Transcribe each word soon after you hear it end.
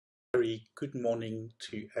very good morning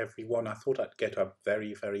to everyone. I thought I'd get up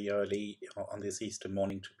very, very early on this Easter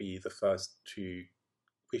morning to be the first to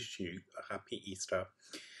wish you a happy Easter.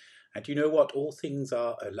 And you know what? All things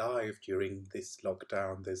are alive during this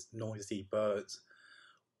lockdown. There's noisy birds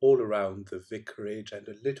all around the vicarage and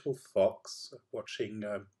a little fox watching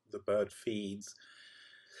the bird feeds,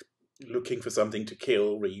 looking for something to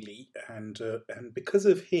kill, really. And because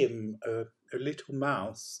of him, a little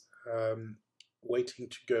mouse waiting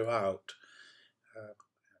to go out. Uh,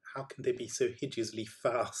 how can they be so hideously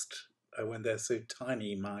fast when they're so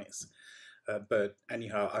tiny, mice? But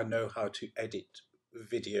anyhow, I know how to edit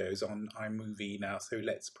videos on iMovie now, so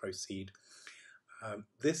let's proceed.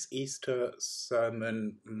 This Easter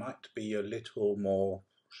sermon might be a little more,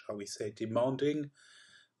 shall we say, demanding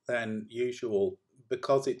than usual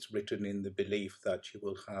because it's written in the belief that you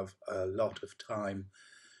will have a lot of time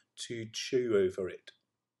to chew over it.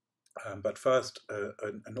 But first,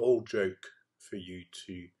 an old joke for you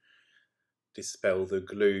to dispel the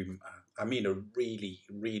gloom. I mean, a really,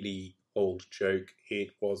 really old joke.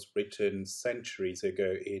 It was written centuries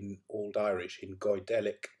ago in Old Irish, in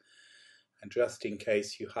Goidelic. And just in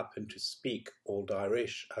case you happen to speak Old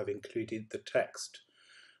Irish, I've included the text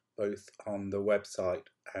both on the website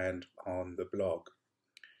and on the blog.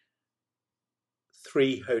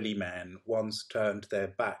 3 holy men once turned their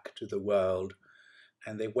back to the world,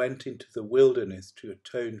 and they went into the wilderness to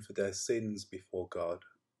atone for their sins before God.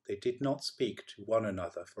 They did not speak to one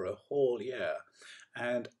another for a whole year,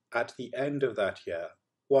 and at the end of that year,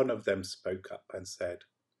 one of them spoke up and said,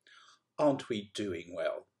 "Aren't we doing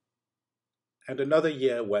well?" And another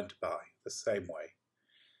year went by the same way.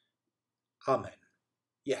 "Amen.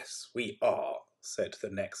 Yes, we are," said the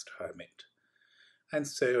next hermit. And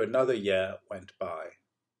so another year went by.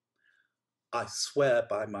 "I swear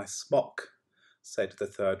by my smock," said the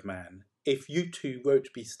third man, "if you two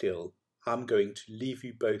won't be still, I'm going to leave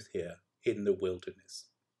you both here in the wilderness."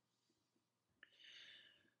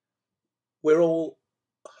 We're all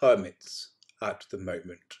hermits at the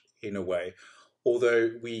moment, in a way.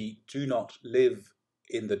 Although we do not live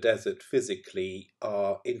in the desert physically,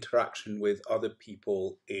 our interaction with other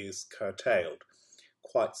people is curtailed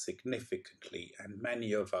quite significantly, and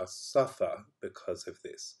many of us suffer because of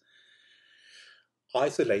this.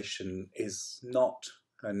 Isolation is not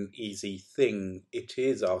an easy thing. It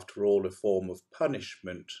is, after all, a form of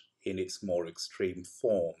punishment in its more extreme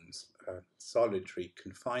forms. Solitary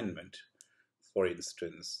confinement, for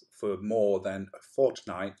instance, for more than a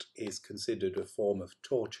fortnight is considered a form of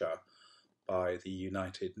torture by the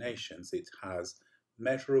United Nations. It has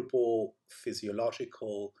measurable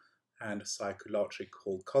physiological and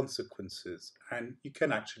psychological consequences, and you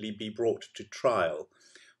can actually be brought to trial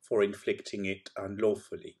for inflicting it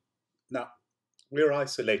unlawfully. Now, we're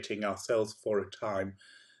isolating ourselves for a time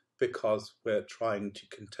because we're trying to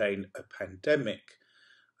contain a pandemic,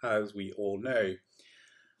 as we all know.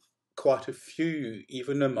 Quite a few,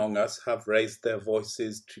 even among us, have raised their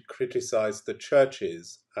voices to criticize the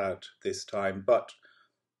churches at this time, but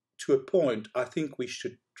to a point, I think we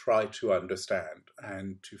should try to understand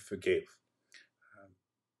and to forgive.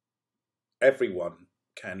 Everyone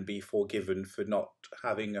can be forgiven for not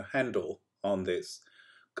having a handle on this.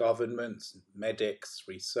 Governments, medics,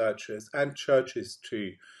 researchers, and churches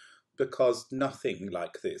too, because nothing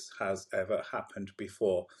like this has ever happened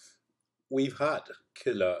before. We've had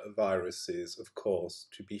killer viruses, of course,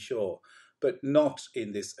 to be sure, but not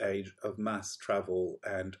in this age of mass travel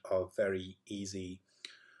and of very easy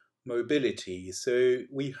mobility. So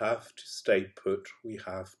we have to stay put, we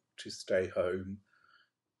have to stay home,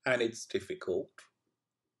 and it's difficult,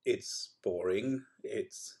 it's boring,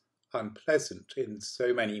 it's unpleasant in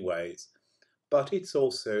so many ways, but it's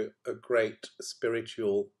also a great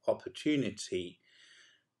spiritual opportunity.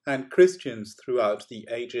 And Christians throughout the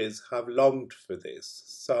ages have longed for this.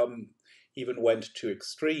 Some even went to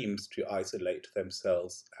extremes to isolate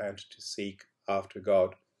themselves and to seek after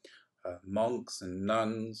God. Monks and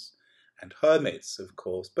nuns and hermits, of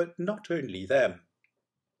course, but not only them.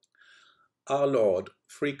 Our Lord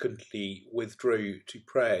frequently withdrew to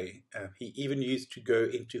pray. He even used to go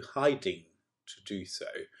into hiding to do so.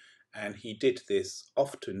 And he did this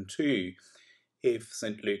often too. If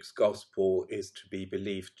St. Luke's Gospel is to be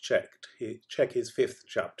believed, check his 5th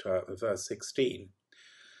chapter, verse 16.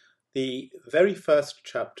 The very first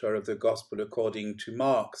chapter of the Gospel according to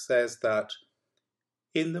Mark says that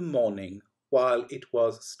in the morning, while it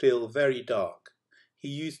was still very dark, he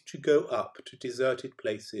used to go up to deserted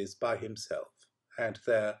places by himself, and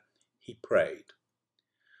there he prayed.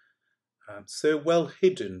 So well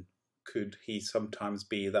hidden could he sometimes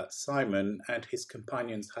be that Simon and his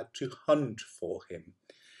companions had to hunt for him.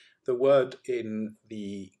 The word in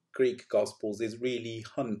the Greek Gospels is really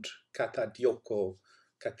hunt, katadioko,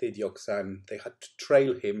 katedioxan. They had to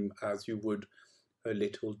trail him as you would a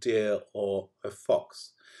little deer or a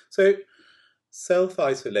fox. So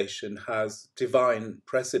self-isolation has divine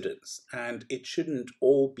precedence, and it shouldn't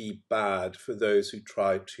all be bad for those who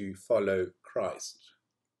try to follow Christ.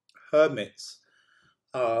 Hermits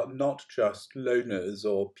are not just loners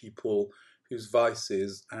or people whose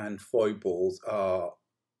vices and foibles are,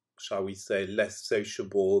 shall we say, less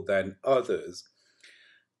sociable than others.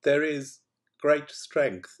 There is great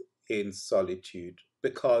strength in solitude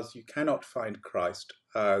because you cannot find Christ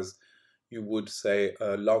as you would say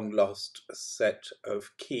a long-lost set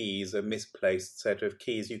of keys, a misplaced set of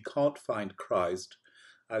keys. You can't find Christ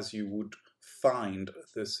as you would find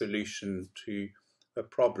the solution to a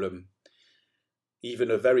problem, even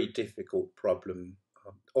a very difficult problem,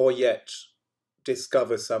 or yet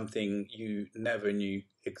discover something you never knew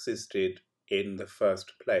existed in the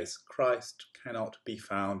first place. Christ cannot be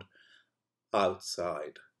found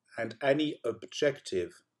outside, and any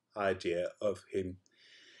objective idea of him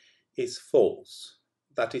is false.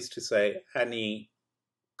 That is to say, any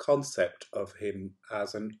concept of him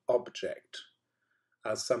as an object,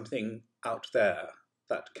 as something out there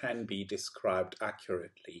that can be described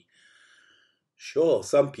accurately. Sure,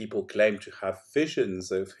 some people claim to have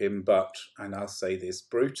visions of him, but, and I'll say this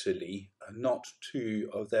brutally, not two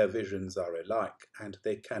of their visions are alike, and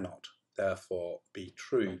they cannot therefore be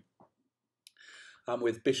true.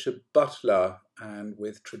 With Bishop Butler and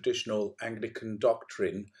with traditional Anglican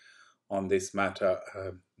doctrine on this matter,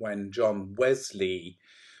 when John Wesley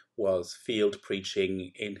was field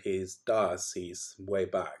preaching in his diocese way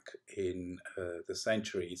back in the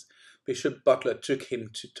centuries, Bishop Butler took him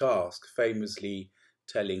to task, famously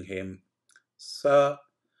telling him, "Sir,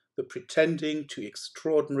 the pretending to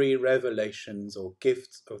extraordinary revelations or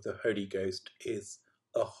gifts of the Holy Ghost is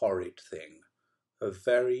a horrid thing, a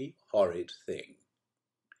very horrid thing."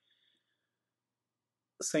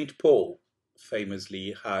 St. Paul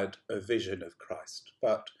famously had a vision of Christ,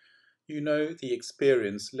 but the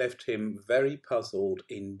experience left him very puzzled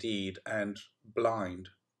indeed and blind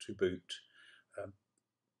to boot.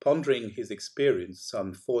 Pondering his experience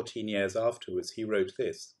some 14 years afterwards, he wrote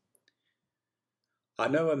this: "I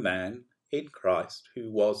know a man in Christ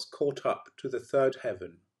who was caught up to the third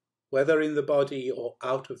heaven. Whether in the body or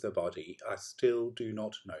out of the body, I still do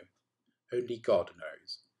not know. Only God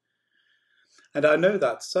knows. And I know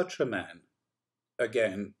that such a man,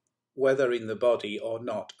 again, whether in the body or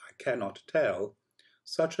not, I cannot tell,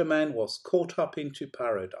 such a man was caught up into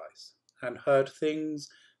paradise and heard things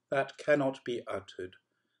that cannot be uttered,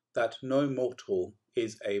 that no mortal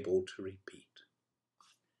is able to repeat."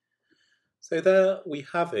 So there we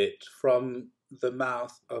have it from the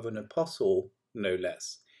mouth of an apostle, no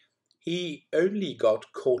less. He only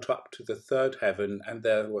got caught up to the third heaven, and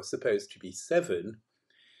there were supposed to be 7,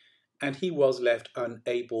 and he was left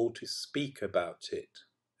unable to speak about it.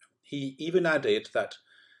 He even added that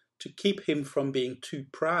to keep him from being too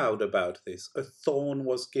proud about this, a thorn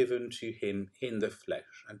was given to him in the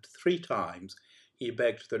flesh, and 3 times he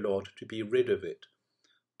begged the Lord to be rid of it.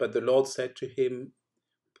 But the Lord said to him,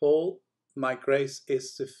 "Paul, my grace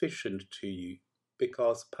is sufficient to you,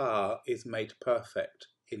 because power is made perfect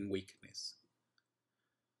in weakness."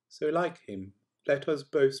 So like him, let us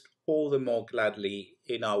boast all the more gladly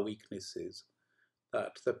in our weaknesses,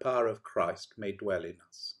 that the power of Christ may dwell in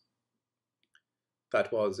us.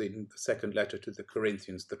 That was in the second letter to the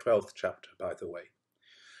Corinthians, the 12th chapter, by the way.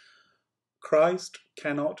 Christ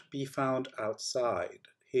cannot be found outside.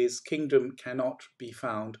 His kingdom cannot be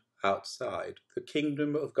found outside. The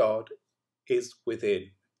kingdom of God is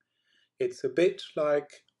within. It's a bit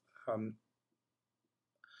like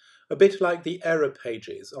the error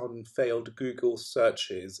pages on failed Google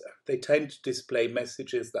searches. They tend to display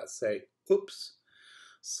messages that say, "Oops,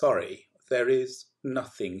 sorry, there is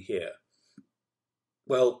nothing here."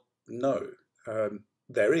 Well, no,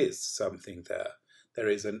 there is something there. There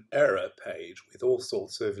is an error page with all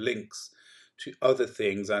sorts of links to other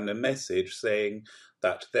things and a message saying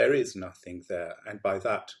that there is nothing there. And by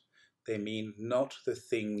that, they mean not the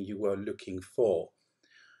thing you were looking for.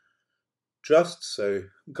 Just so,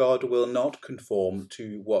 God will not conform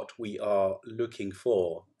to what we are looking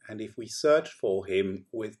for. And if we search for him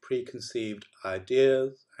with preconceived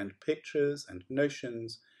ideas and pictures and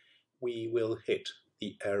notions, we will hit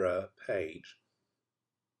the error page.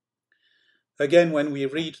 Again, when we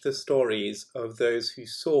read the stories of those who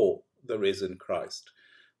saw the risen Christ,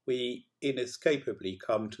 we inescapably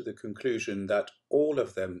come to the conclusion that all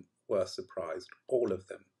of them were surprised, all of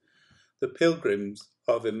them. The pilgrims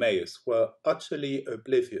of Emmaus were utterly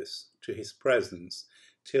oblivious to his presence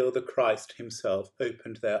till the Christ himself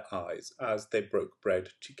opened their eyes as they broke bread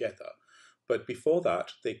together, but before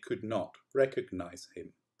that they could not recognize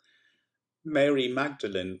him. Mary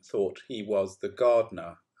Magdalene thought he was the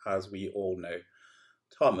gardener, as we all know.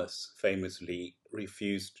 Thomas famously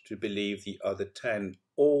refused to believe the other 10.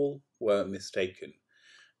 All were mistaken.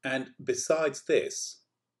 And besides this,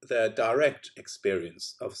 their direct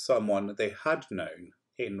experience of someone they had known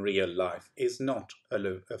in real life is not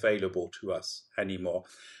available to us anymore.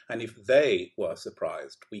 And if they were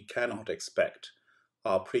surprised, we cannot expect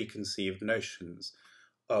our preconceived notions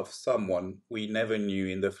of someone we never knew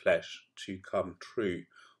in the flesh to come true.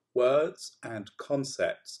 Words and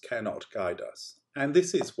concepts cannot guide us. And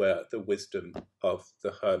this is where the wisdom of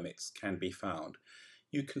the hermits can be found.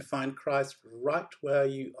 You can find Christ right where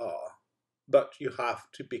you are, but you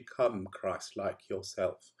have to become Christ-like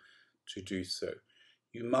yourself to do so.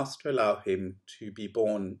 You must allow him to be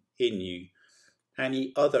born in you.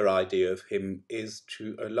 Any other idea of him is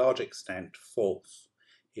to a large extent false.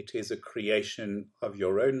 It is a creation of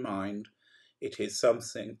your own mind. It is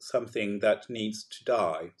something that needs to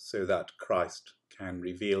die so that Christ can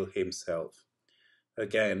reveal himself.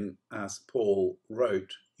 Again, as Paul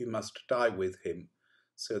wrote, you must die with him,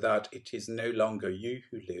 so that it is no longer you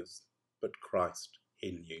who lives, but Christ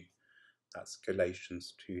in you. That's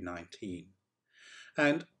Galatians 2:19.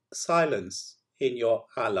 And silence in your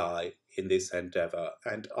ally in this endeavour,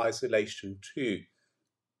 and isolation too.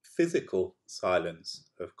 Physical silence,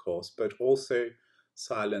 of course, but also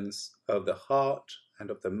silence of the heart and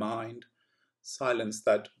of the mind, silence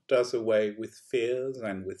that does away with fears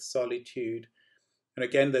and with solitude. And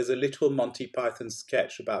again, there's a little Monty Python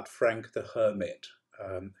sketch about Frank the Hermit,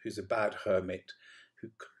 who's a bad hermit,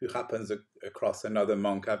 who happens across another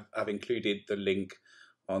monk. I've included the link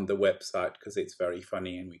on the website because it's very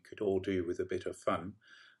funny and we could all do with a bit of fun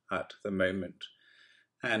at the moment.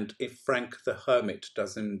 And if Frank the Hermit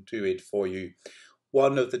doesn't do it for you,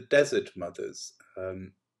 one of the desert mothers,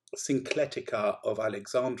 Syncletica of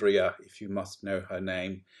Alexandria, if you must know her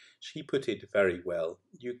name, she put it very well.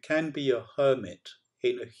 You can be a hermit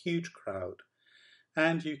in a huge crowd,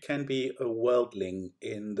 and you can be a worldling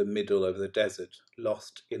in the middle of the desert,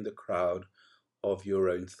 lost in the crowd of your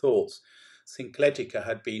own thoughts. Syncletica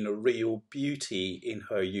had been a real beauty in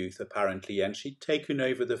her youth, apparently, and she'd taken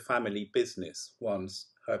over the family business once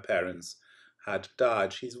her parents had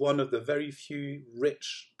died. She's one of the very few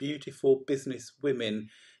rich, beautiful business women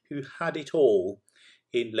who had it all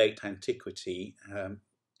in late antiquity.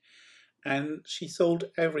 And she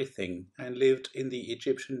sold everything and lived in the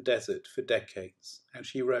Egyptian desert for decades. And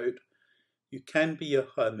she wrote, "You can be a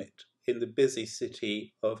hermit in the busy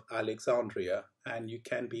city of Alexandria, and you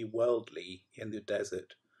can be worldly in the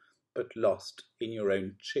desert, but lost in your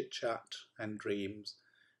own chit-chat and dreams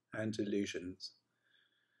and delusions."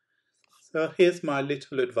 So here's my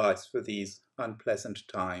little advice for these unpleasant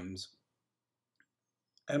times.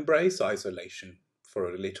 Embrace isolation for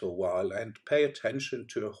a little while and pay attention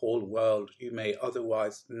to a whole world you may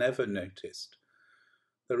otherwise never notice.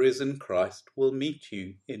 The risen Christ will meet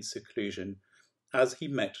you in seclusion, as he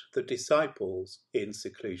met the disciples in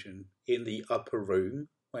seclusion in the upper room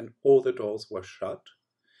when all the doors were shut.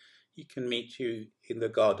 He can meet you in the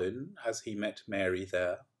garden as he met Mary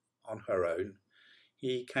there on her own.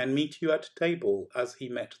 He can meet you at table as he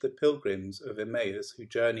met the pilgrims of Emmaus who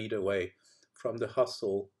journeyed away from the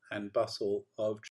hustle and bustle of